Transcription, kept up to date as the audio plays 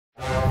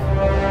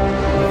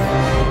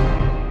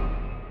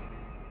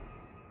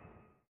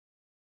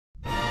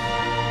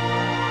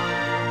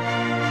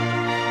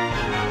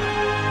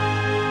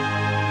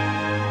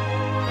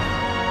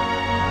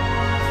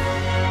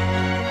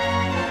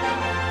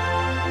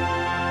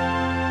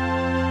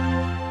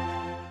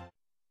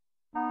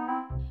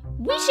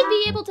should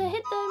be able to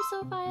hit them,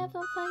 so if I have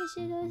a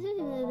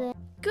fucking...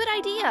 Good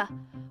idea.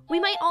 We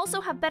might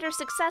also have better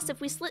success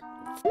if we slit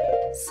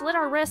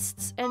our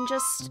wrists and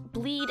just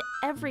bleed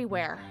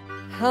everywhere.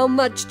 How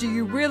much do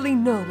you really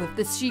know if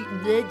the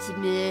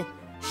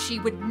she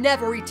would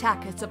never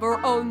attack us of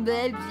her own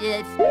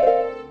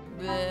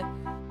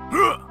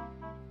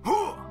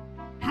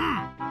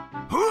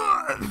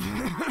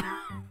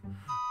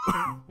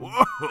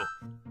Whoa,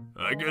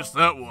 I guess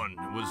that one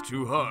was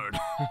too hard.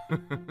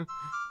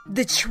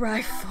 The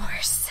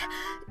Triforce.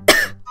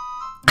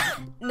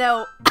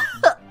 No.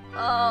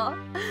 Oh,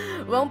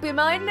 won't be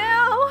mine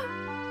now.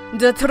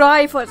 The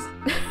Triforce.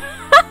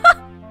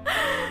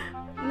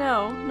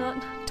 No,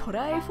 not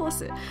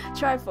Triforce.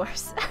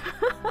 Triforce.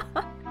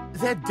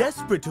 They're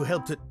desperate to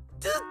help to...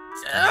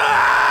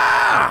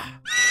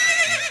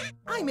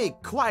 I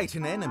make quite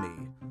an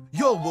enemy.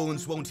 Your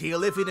wounds won't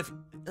heal even if...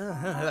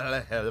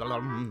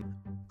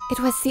 It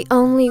was the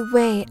only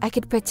way I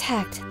could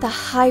protect the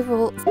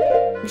Hyrule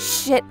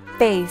shit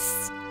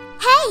face.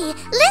 Hey,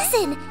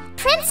 listen!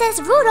 Princess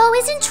Rudo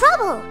is in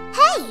trouble!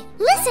 Hey,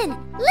 listen!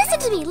 Listen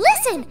to me!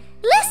 Listen!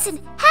 Listen!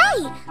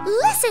 Hey!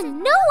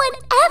 Listen! No one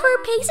ever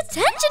pays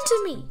attention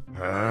to me!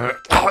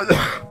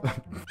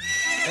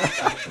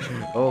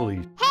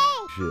 Holy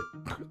shit.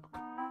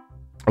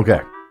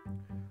 Okay.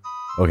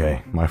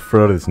 Okay, my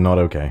throat is not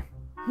okay.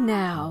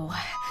 Now,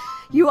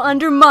 you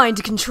under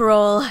mind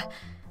control.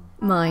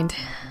 My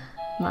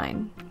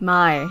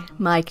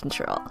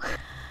control.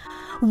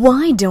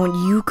 Why don't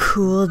you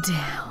cool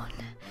down?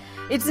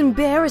 It's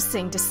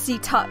embarrassing to see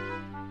talk.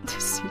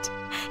 It's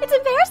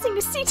embarrassing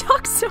to see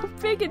talk so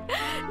big and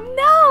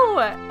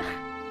no.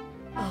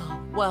 Oh,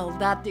 well,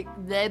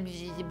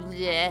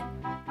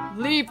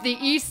 leave the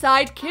east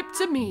side kip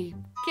to me.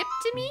 Kip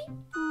to me?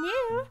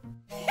 No.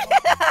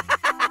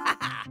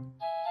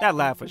 That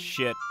laugh was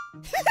shit.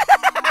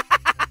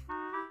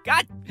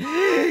 God!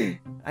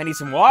 I need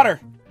some water.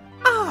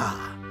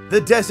 Ah,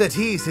 the Desert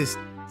East is...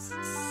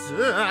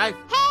 Hey!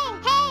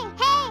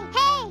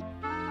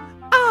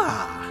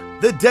 Ah,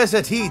 the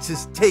Desert Heat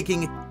is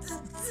taking...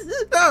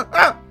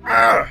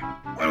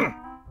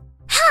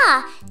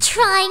 Ha!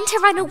 Trying to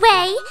run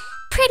away?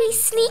 Pretty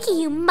sneaky,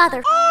 you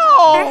mother...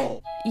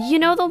 Oh! You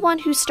know the one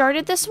who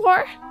started this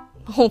war?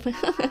 Oh,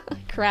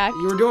 crack.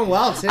 You were doing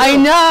well, too. I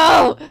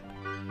know!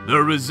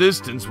 The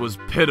resistance was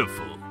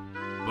pitiful,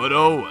 but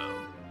oh well.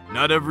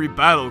 Not every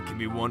battle can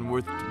be won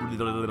worth...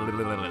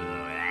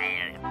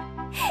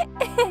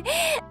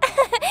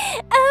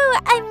 Oh,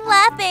 I'm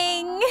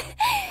laughing.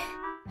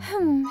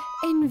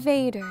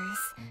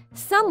 Invaders.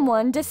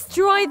 Someone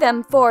destroy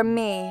them for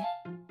me.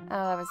 Oh,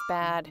 that was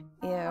bad.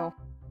 Ew.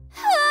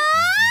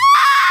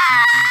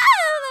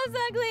 That's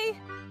ugly.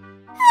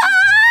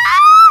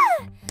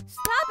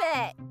 Stop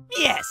it.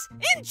 Yes,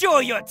 enjoy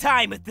your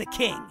time with the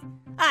king.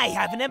 I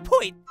have an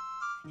point.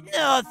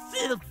 No,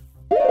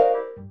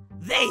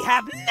 they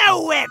have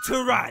nowhere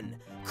to run.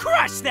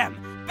 Crush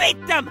them,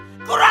 beat them,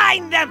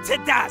 grind them to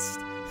dust.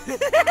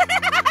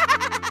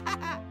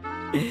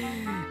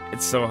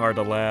 It's so hard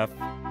to laugh.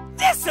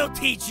 This'll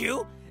teach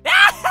you.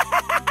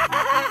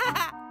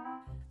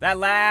 That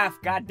laugh,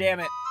 god damn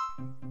it.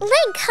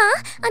 Link,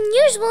 huh?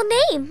 Unusual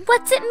name.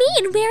 What's it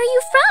mean? Where are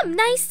you from?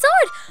 Nice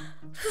sword.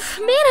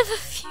 Man of a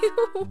few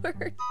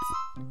words.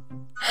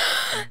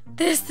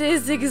 This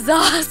is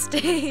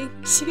exhausting.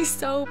 She's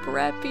so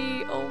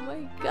preppy. Oh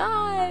my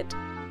god.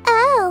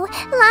 Oh,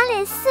 Lana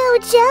is so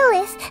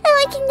jealous. Oh,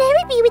 I can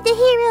never be with the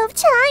hero of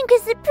time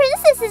because the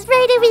princess is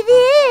right over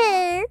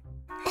there.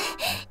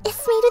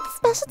 It's made with a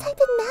special type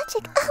of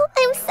magic. Oh,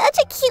 I'm such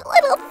a cute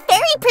little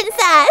fairy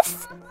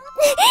princess.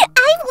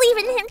 I believe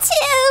in him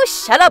too.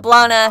 Shut up,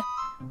 Lana.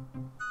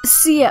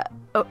 See ya.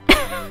 Oh,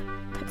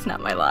 that's not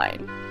my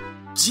line.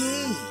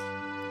 Gee,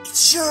 it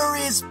sure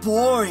is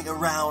boring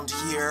around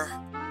here.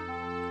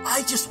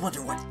 I just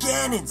wonder what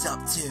Ganon's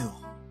up to.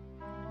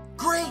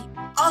 Great,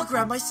 I'll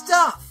grab my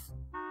stuff.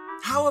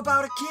 How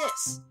about a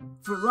kiss?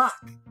 For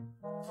luck.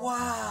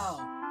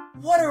 Wow,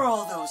 what are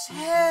all those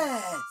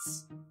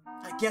heads?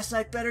 I guess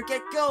I'd better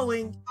get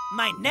going.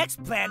 My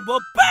next plan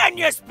will burn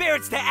your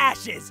spirits to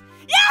ashes.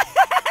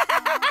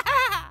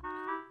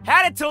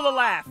 Had it till the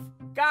laugh.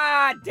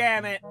 God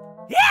damn it.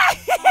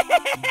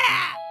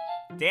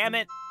 Damn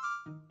it.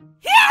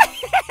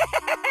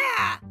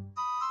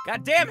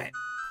 God damn it.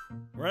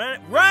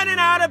 Running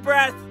out of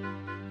breath.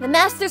 The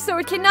Master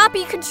Sword cannot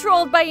be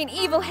controlled by an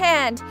evil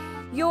hand.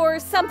 Your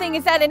something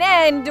is at an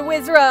end,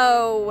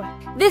 Wizro.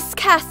 This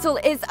castle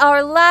is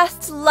our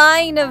last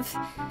line of...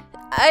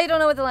 I don't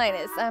know what the line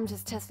is. I'm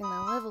just testing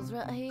my levels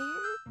right here.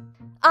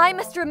 I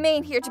must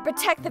remain here to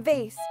protect the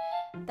vase.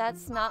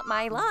 That's not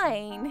my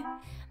line.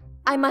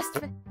 I must...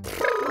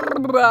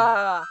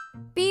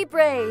 Be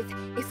brave.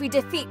 If we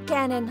defeat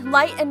Ganon,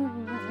 light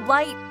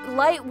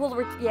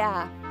will...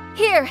 yeah.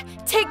 Here,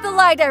 take the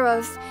light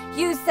arrows.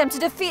 Use them to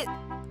defeat...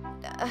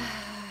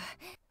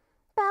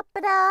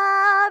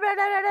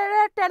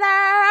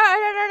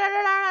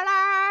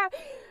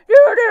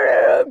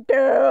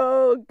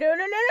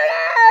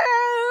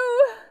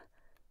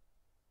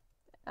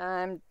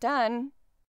 I'm done.